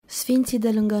Sfinții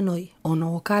de lângă noi, o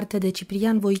nouă carte de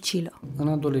Ciprian Voicilă. În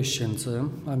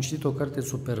adolescență am citit o carte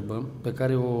superbă, pe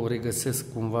care o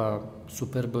regăsesc cumva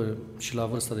superbă și la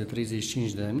vârsta de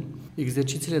 35 de ani,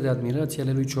 Exercițiile de admirație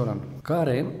ale lui Cioran,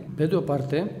 care, pe de o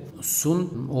parte,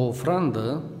 sunt o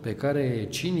ofrandă pe care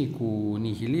cinicul,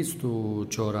 nihilistul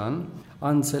Cioran a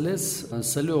înțeles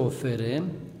să le ofere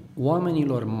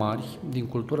oamenilor mari din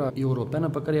cultura europeană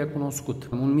pe care i-a cunoscut.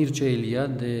 Un Mircea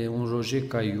Eliade, un Roger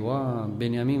Caillois,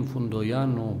 Benjamin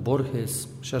Fundoianu, Borges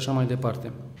și așa mai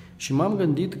departe. Și m-am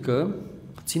gândit că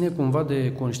ține cumva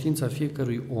de conștiința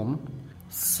fiecărui om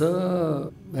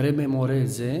să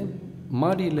rememoreze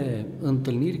marile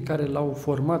întâlniri care l-au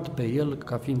format pe el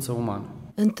ca ființă umană.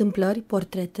 Întâmplări,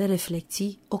 portrete,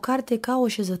 reflecții, o carte ca o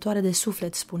șezătoare de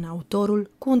suflet, spune autorul,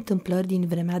 cu întâmplări din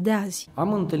vremea de azi.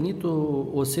 Am întâlnit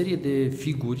o serie de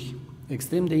figuri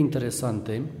extrem de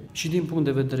interesante și din punct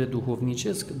de vedere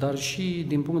duhovnicesc, dar și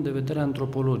din punct de vedere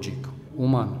antropologic,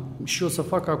 uman. Și o să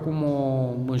fac acum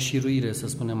o înșiruire, să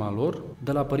spunem, a lor,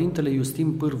 de la părintele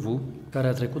Justin Pârvu, care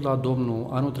a trecut la Domnul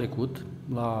anul trecut,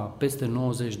 la peste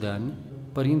 90 de ani,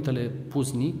 părintele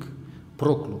pusnic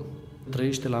Proclu.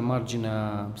 Trăiește la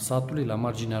marginea satului, la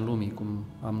marginea lumii, cum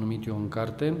am numit eu în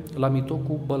carte, la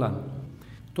Mitocul Bălan.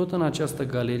 Tot în această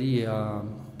galerie a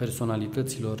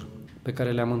personalităților pe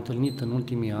care le-am întâlnit în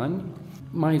ultimii ani,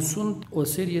 mai sunt o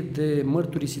serie de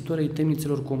mărturisitori ai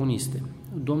temnițelor comuniste.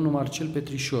 Domnul Marcel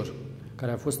Petrișor,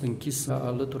 care a fost închis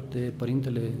alături de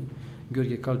părintele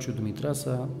Gheorghe Calciu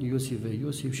Dumitreasa, Iosif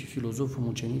Iosif și filozoful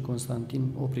mucenic Constantin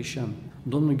Oprișan.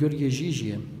 Domnul Gheorghe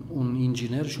Jijie, un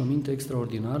inginer și o minte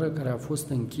extraordinară care a fost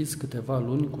închis câteva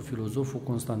luni cu filozoful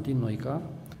Constantin Noica.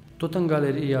 Tot în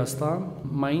galeria asta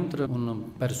mai intră un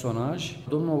personaj,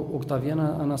 domnul Octavian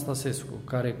Anastasescu,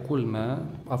 care, culmea,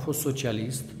 a fost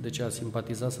socialist, deci a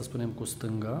simpatizat, să spunem, cu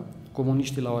stânga,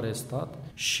 comuniștii l-au arestat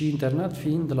și internat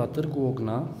fiind la Târgu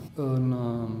Ocna, în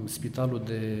spitalul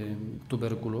de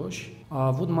tuberculoși, a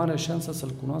avut marea șansă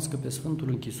să-l cunoască pe Sfântul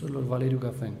Închisorilor Valeriu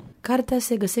Gafencu. Cartea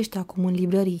se găsește acum în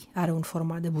librării, are un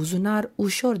format de buzunar,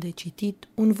 ușor de citit,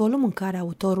 un volum în care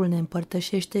autorul ne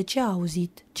împărtășește ce a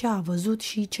auzit, ce a văzut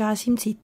și ce a simțit.